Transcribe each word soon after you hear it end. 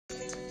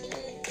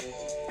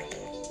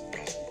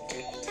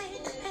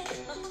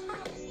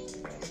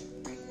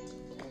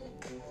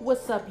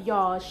What's up,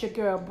 y'all? It's your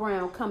girl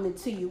Brown coming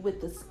to you with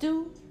the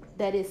stew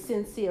that is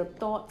sincere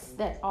thoughts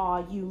that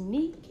are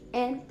unique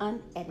and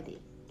unedited.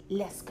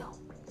 Let's go.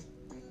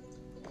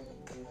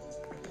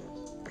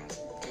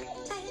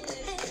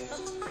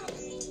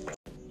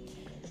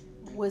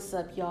 What's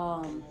up,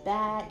 y'all? I'm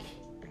back.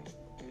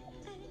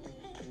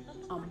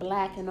 I'm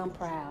black and I'm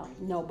proud.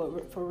 No,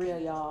 but for real,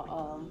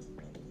 y'all,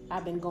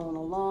 I've been going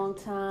a long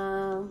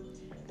time.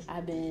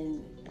 I've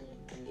been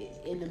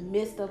in the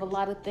midst of a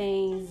lot of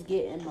things,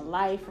 getting my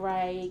life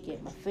right,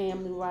 getting my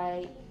family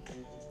right.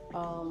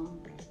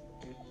 I'm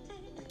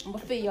gonna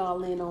fill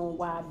y'all in on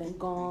why I've been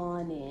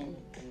gone and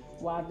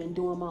why I've been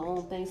doing my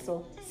own thing.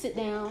 So sit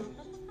down.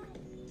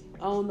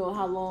 I don't know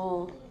how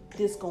long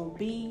this gonna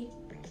be,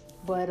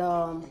 but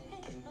I'm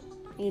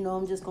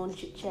just gonna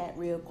chit chat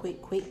real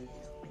quick.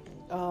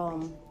 I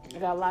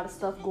got a lot of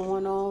stuff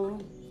going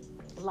on,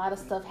 a lot of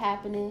stuff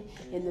happening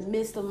in the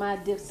midst of my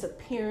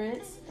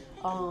disappearance.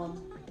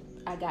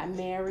 I got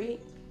married.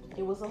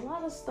 It was a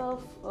lot of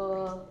stuff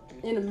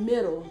in the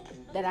middle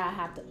that I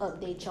have to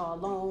update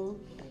y'all on.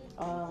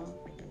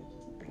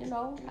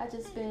 I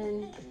just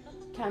been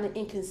kind of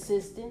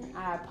inconsistent.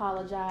 I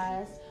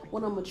apologize.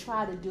 What I'm gonna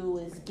try to do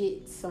is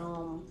get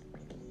some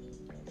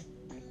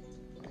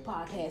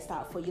podcast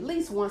out for you at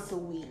least once a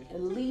week,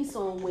 at least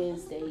on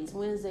Wednesdays.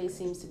 Wednesday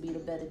seems to be the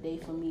better day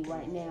for me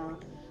right now.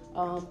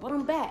 But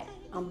I'm back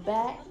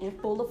and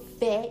full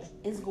effect.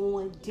 It's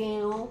going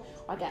down.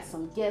 I got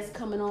some guests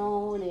coming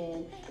on,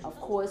 and of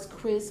course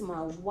Chris,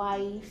 my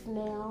wife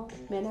now.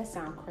 Man, that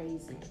sounds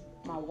crazy.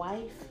 My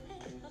wife.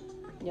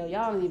 Yo,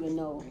 y'all don't even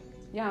know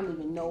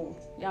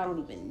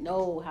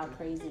how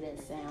crazy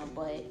that sounds,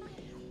 but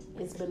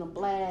it's been a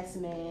blast,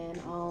 man.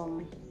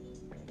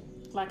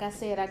 Like I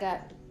said, I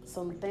got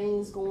some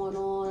things going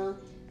on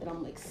that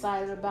I'm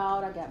excited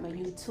about. I got my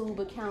YouTube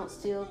account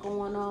still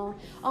going on.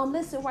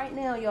 Listen, right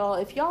now, y'all,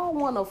 if y'all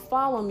want to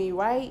follow me,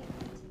 right?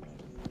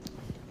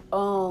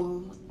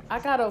 I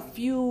got a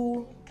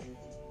few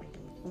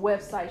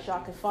websites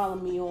y'all can follow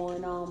me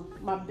on.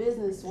 My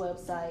business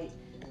website,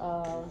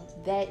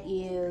 that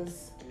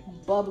is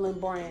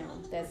Bublin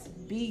Brown. That's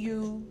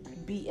BUBLN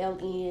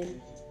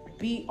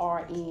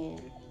BRN.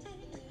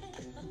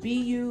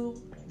 BUBLN.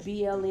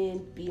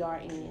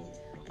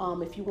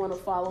 If you want to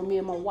follow me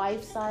on my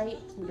wife's site,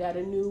 we got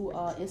a new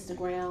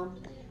Instagram.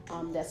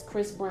 That's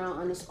Chris Brown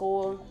 _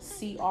 CRISSBROWN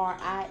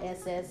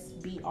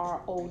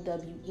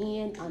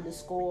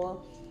 _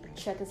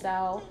 Check us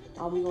out.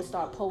 We're going to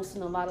start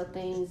posting a lot of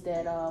things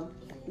that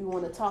we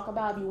want to talk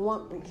about. If you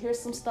want to hear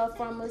some stuff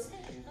from us,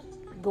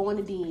 go in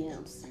the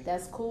DMs.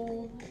 That's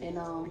cool. And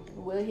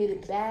we'll hit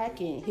it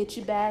back and hit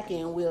you back,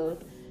 and we'll,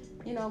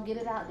 get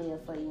it out there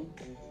for you.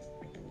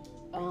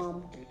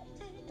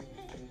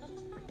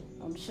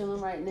 I'm chilling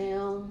right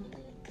now.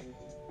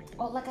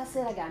 Oh, like I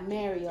said, I got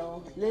married,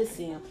 y'all.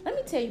 Listen, let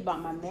me tell you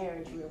about my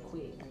marriage real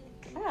quick.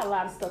 I got a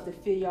lot of stuff to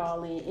fill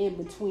y'all in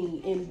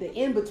between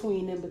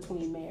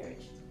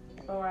marriage.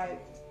 All right.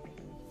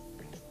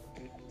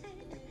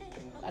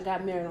 I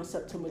got married on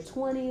September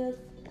 20th.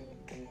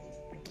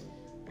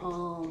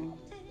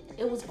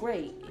 It was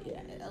great.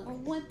 I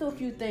went through a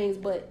few things,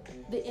 but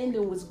the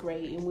ending was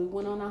great. And we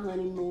went on our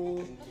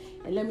honeymoon.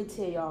 And let me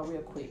tell y'all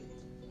real quick.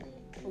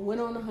 I went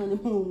on the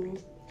honeymoon.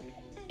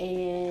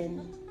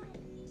 And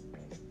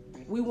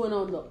we went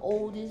on the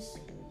oldest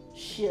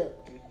ship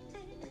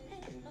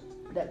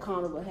that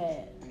Carnival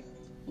had.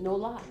 No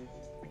lie.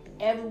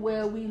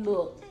 Everywhere we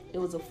looked, it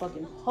was a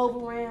fucking hover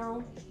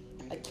round,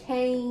 a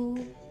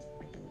cane,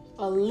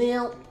 a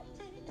limp.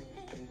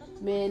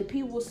 Man, the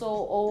people were so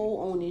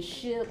old on this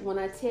ship. When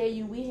I tell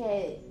you, we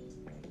had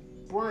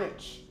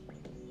brunch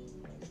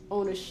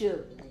on the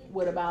ship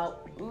with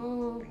about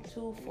 2,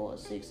 4,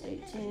 6,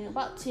 8, 10,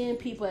 about 10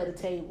 people at a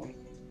table.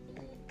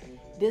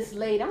 This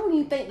lady, I don't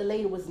even think the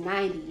lady was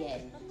 90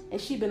 yet.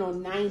 And she been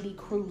on 90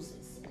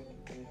 cruises.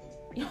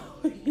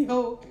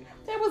 Yo,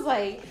 that was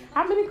like,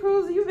 how many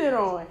cruises you been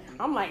on?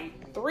 I'm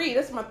like, 3.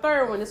 This is my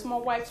 3rd one. This is my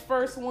wife's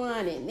first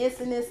one. And this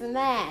and this and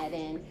that.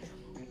 And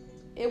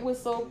it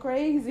was so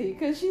crazy.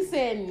 Because she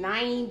said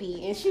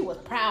 90. And she was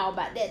proud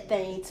about that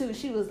thing, too.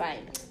 She was like,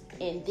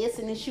 and this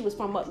and this. She was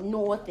from up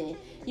north. And,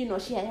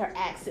 she had her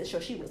accent.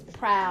 So she was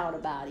proud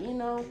about it,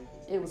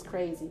 It was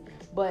crazy.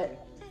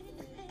 But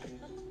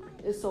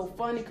it's so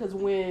funny because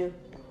when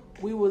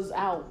we was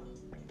out,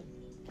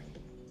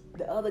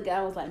 the other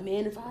guy was like,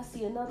 man, if I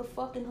see another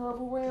fucking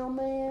hover round,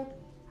 man,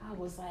 I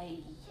was like,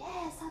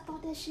 yes, I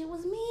thought that shit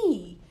was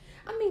me.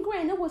 I mean,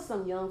 granted, there was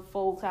some young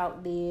folks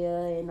out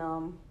there and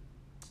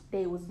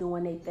they was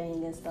doing their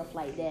thing and stuff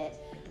like that.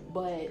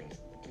 But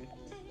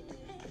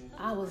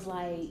I was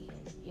like,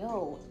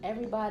 yo,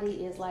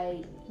 everybody is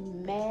like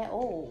mad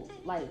old.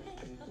 Like,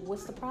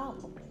 what's the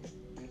problem?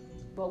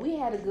 But we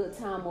had a good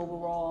time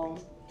overall.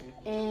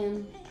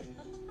 And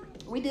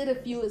we did a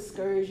few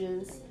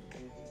excursions.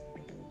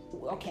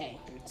 Okay,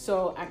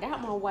 so I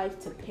got my wife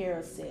to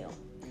parasail.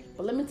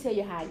 But let me tell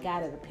you how I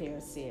got her to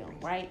parasail,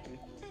 right?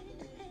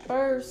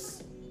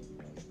 First,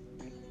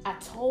 I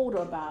told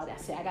her about it.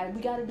 I said,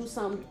 we gotta do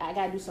something. I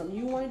gotta do something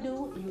you want to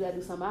do. You gotta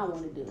do something I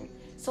want to do.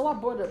 So I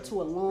brought it up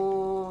to a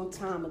long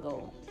time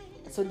ago.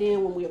 So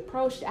then when we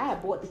approached it, I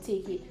had bought the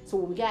ticket. So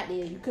when we got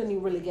there, you couldn't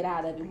even really get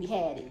out of it. We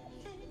had it.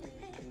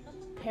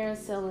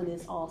 Parasailing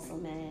is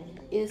awesome, man.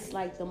 It's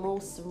like the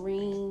most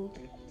serene.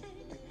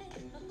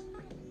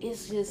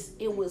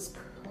 It was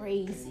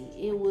crazy.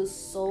 It was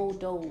so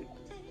dope.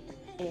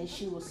 And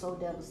she was so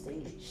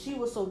devastated. She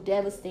was so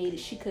devastated,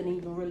 she couldn't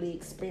even really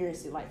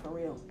experience it, like, for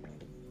real.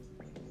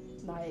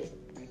 Like,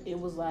 it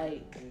was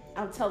like,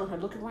 I'm telling her,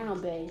 look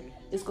around, babe.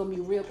 It's going to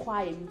be real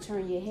quiet. You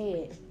turn your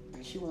head.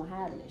 She won't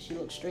have it. She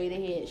looked straight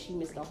ahead. She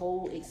missed the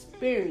whole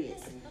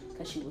experience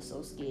because she was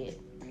so scared.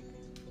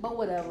 But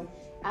whatever.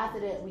 After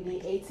that, we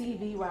did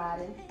ATV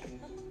riding.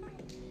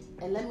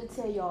 And let me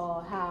tell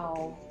y'all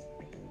how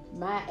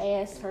my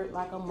ass hurt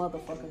like a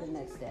motherfucker the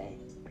next day.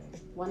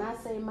 When I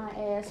say my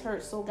ass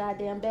hurt so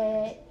goddamn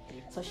bad,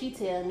 so she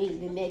tell me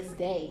the next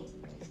day,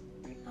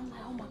 I'm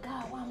like, oh my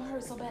God, why am I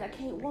hurt so bad? I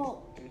can't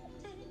walk.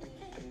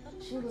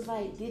 She was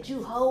like, did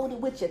you hold it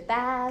with your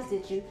thighs?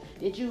 You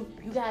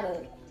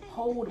gotta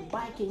hold the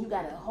bike and you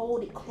gotta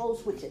hold it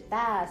close with your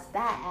thighs,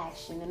 thigh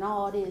action and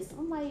all this.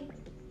 I'm like,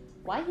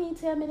 why you ain't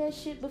tell me that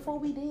shit before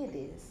we did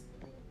this?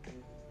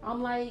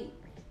 I'm like,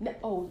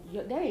 oh,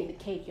 that ain't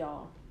the cake,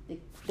 y'all.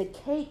 The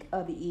cake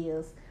of it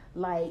is,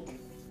 like,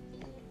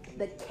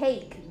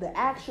 the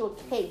actual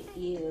cake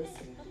is,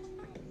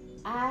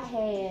 I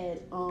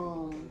had,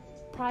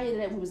 prior to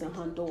that, we was in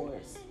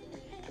Honduras.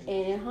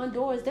 And in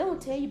Honduras, they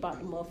don't tell you about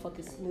the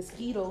motherfucking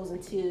mosquitoes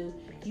until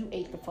you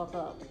ate the fuck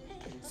up.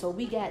 So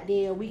we got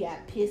there, we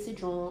got pissy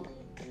drunk.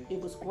 It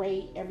was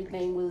great.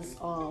 Everything was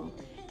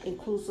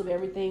inclusive.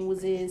 Everything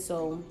was in.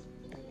 So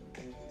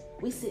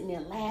we sitting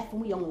there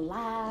laughing. We on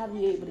live.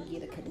 We able to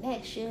get a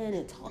connection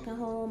and talking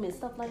home and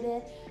stuff like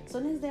that. So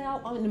this day,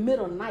 I'm in the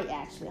middle of the night,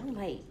 actually. I'm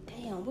like,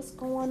 damn, what's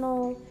going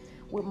on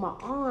with my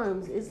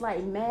arms? It's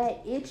like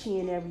mad itchy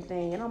and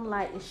everything. And I'm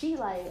like, and she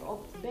like,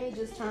 oh, babe,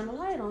 just turn the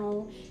light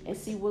on and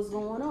see what's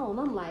going on.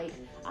 I'm like,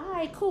 all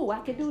right, cool. I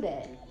can do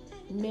that.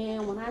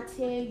 Man, when I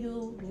tell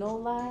you, no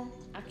lie,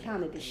 I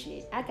counted the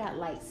shit. I got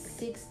like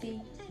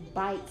 60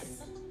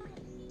 bites.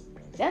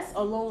 That's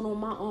alone on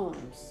my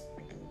arms.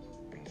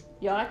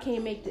 Y'all,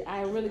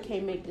 I really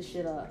can't make this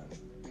shit up.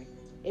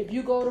 If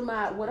you go to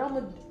what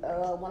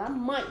I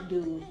might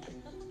do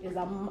is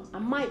I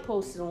might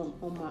post it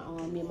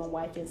on me and my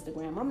wife's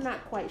Instagram. I'm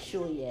not quite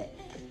sure yet,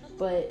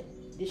 but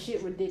this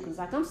shit ridiculous.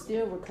 Like, I'm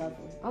still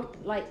recovering. I'm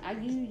like,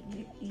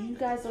 you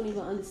guys don't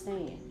even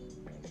understand.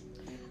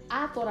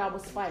 I thought I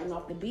was fighting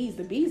off the bees.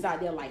 The bees out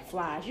there like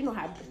flies. You know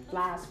how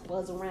flies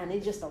buzz around?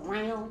 They just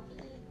around.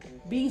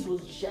 Bees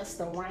was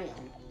just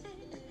around.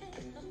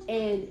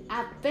 And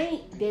I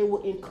think they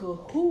were in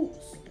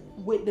cahoots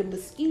with the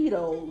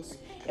mosquitoes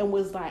and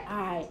was like, all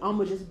right, I'm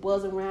going to just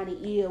buzz around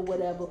the ear or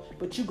whatever,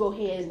 but you go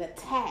ahead and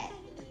attack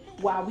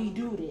while we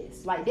do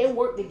this. Like, they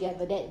worked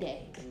together that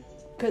day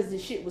because the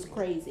shit was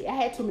crazy. I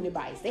had too many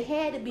bites. They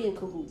had to be in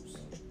cahoots.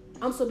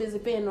 I'm so busy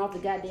fending off the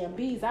goddamn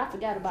bees, I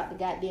forgot about the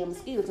goddamn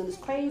mosquitoes. And it's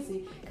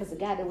crazy because the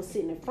guy that was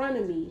sitting in front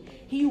of me,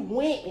 he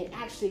went and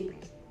actually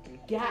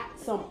got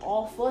some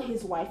off of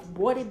his wife,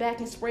 brought it back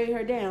and sprayed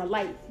her down.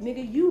 Like,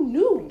 nigga, you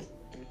knew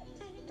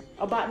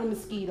about the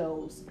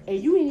mosquitoes and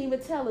you didn't even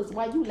tell us.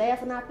 Why you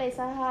laughing our face,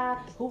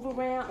 ha, hoover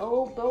around,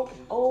 old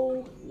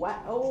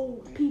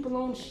people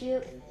on the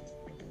ship.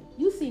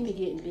 You see me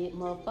getting bit,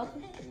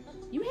 motherfucker.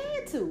 You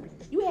had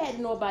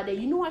to know about that.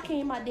 You knew I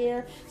came out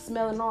there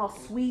smelling all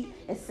sweet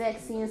and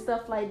sexy and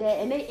stuff like that,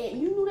 and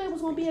you knew they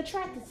was gonna be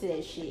attracted to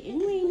that shit, and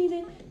you ain't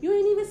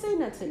even say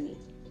nothing to me.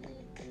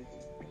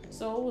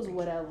 So it was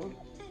whatever.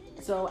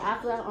 So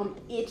after I'm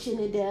itching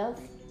to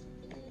death,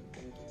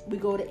 we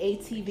go to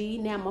ATV.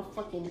 Now my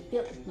fucking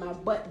hip, my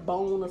butt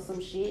bone or some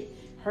shit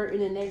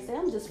hurting the next day.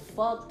 I'm just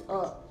fucked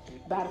up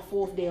by the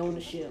fourth day on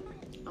the ship.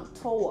 I'm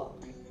tore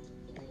up.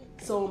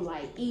 So I'm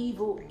like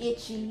evil,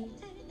 itchy,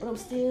 but I'm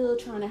still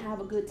trying to have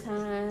a good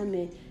time.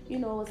 And you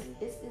know,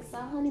 it's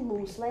our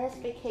honeymoon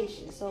 /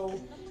 vacation. So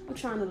I'm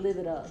trying to live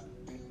it up.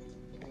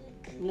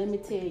 Let me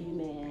tell you,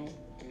 man,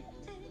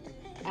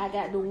 I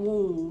got the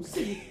wounds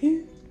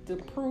to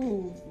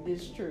prove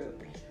this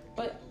trip.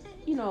 But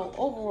you know,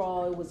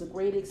 overall, it was a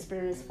great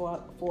experience for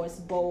us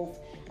both.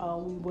 We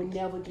will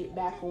never get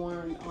back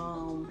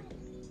on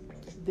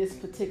this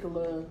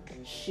particular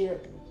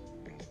ship.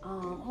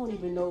 I don't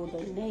even know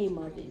the name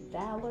of it.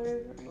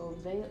 Valor or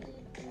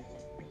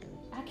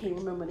I can't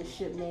remember the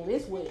ship name. I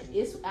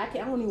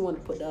don't even want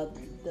to put I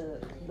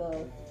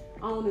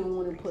don't even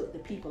want to put the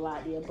people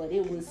out there, but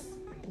it was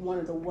one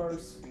of the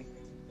worst.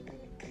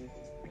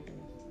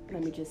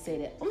 Let me just say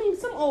that. I mean,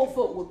 some old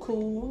folk were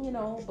cool, you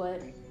know,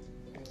 but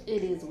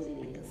it is what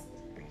it is.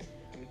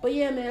 But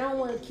yeah, man, I don't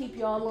want to keep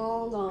y'all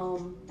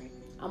long.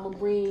 I'm gonna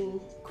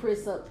bring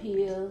Chris up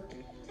here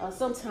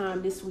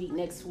sometime this week,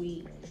 next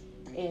week,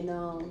 and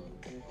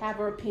have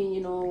her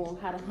opinion on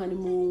how the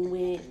honeymoon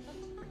went.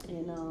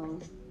 And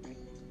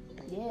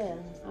yeah,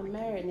 I'm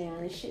married now,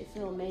 and this shit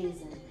feel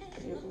amazing.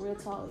 Real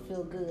talk, it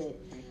feel good.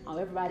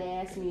 Everybody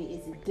asks me,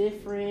 is it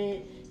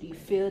different? Do you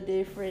feel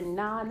different?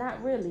 Nah,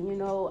 not really. You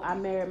know, I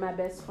married my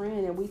best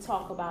friend, and we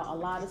talk about a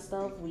lot of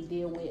stuff. We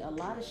deal with a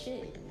lot of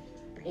shit,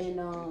 and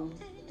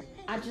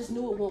I just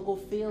knew it won't go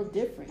feel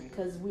different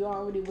because we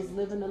already was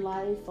living the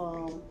life.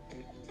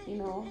 You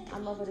know, I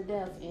love her to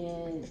death,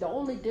 and the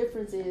only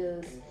difference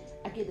is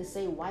I get to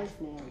say wife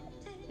now.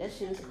 That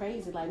shit is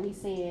crazy. Like me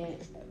saying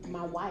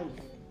my wife,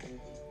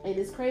 and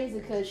it's crazy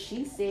because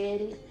she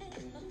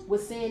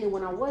was saying it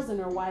when I wasn't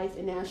her wife,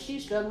 and now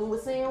she's struggling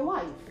with saying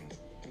wife.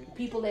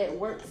 People at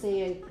work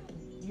saying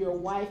your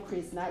wife,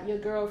 Chris, not your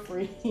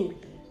girlfriend.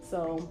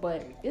 So,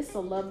 but it's a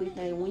lovely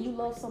thing when you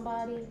love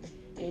somebody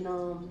and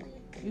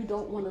you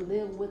don't want to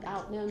live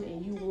without them,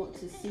 and you want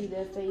to see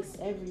their face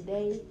every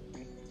day.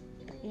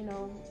 You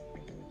know,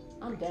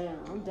 I'm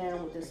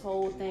down with this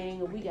whole thing.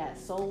 We got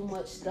so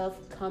much stuff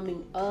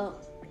coming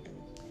up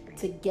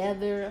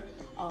together.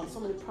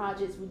 So many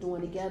projects we're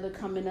doing together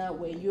coming up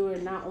where you're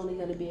not only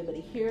going to be able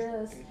to hear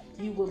us,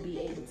 you will be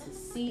able to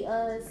see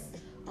us,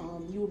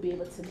 you will be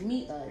able to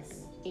meet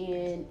us,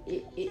 and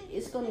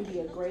it's going to be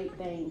a great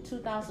thing.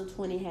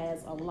 2020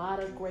 has a lot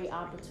of great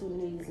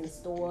opportunities in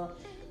store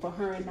for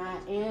her and I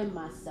and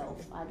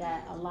myself. I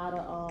got a lot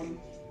of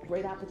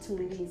great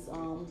opportunities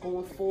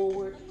going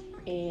forward.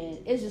 And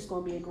it's just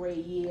going to be a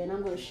great year. And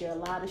I'm going to share a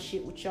lot of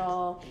shit with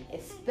y'all,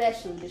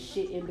 especially the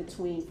shit in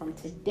between from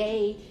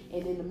today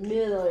and in the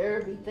middle of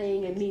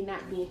everything and me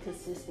not being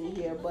consistent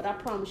here. But I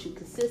promise you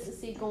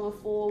consistency going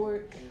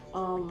forward.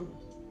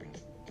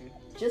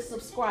 Just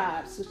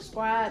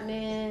subscribe,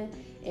 man.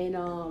 And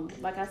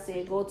like I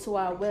said, go to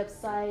our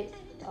website.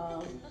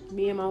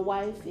 Me and my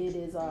wife, it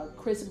is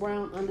Chris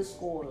Brown _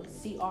 ChrissBrown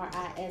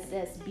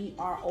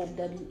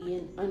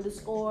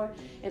 _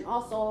 and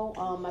also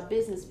my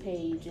business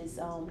page is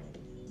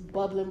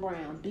Bublin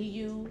Brown,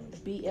 BUBLNBRN.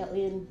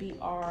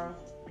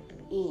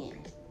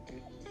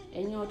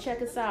 And you know,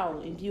 check us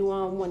out if you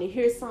want to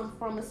hear something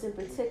from us in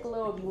particular,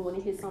 or if you want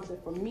to hear something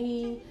from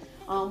me.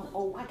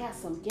 I got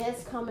some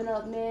guests coming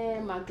up,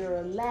 man. My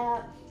girl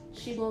Lap,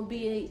 she gonna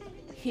be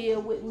here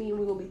with me.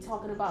 We're gonna be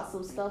talking about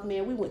some stuff,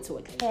 man. We went to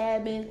a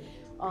cabin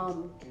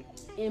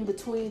in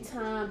between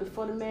time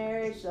before the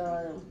marriage,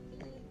 the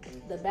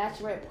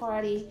bachelorette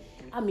party.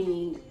 I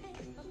mean,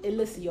 and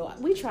listen, yo,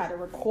 we tried to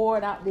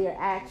record out there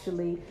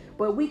actually,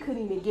 but we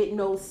couldn't even get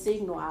no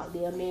signal out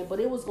there, man. But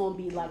it was gonna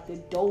be like the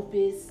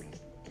dopest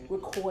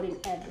recording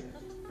ever.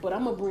 But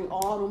I'm gonna bring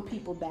all them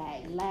people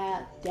back.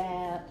 Lap,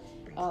 Dab,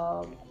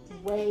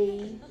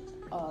 Ray,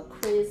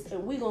 Chris,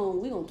 and we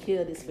gonna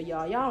kill this for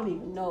y'all. Y'all don't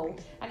even know.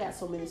 I got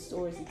so many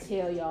stories to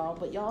tell y'all,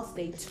 but y'all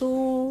stay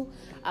tuned.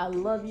 I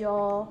love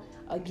y'all.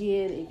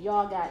 Again, if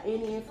y'all got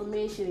any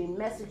information and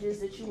messages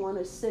that you want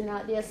to send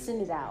out there,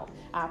 send it out.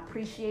 I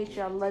appreciate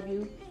y'all. Love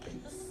you.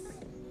 Peace.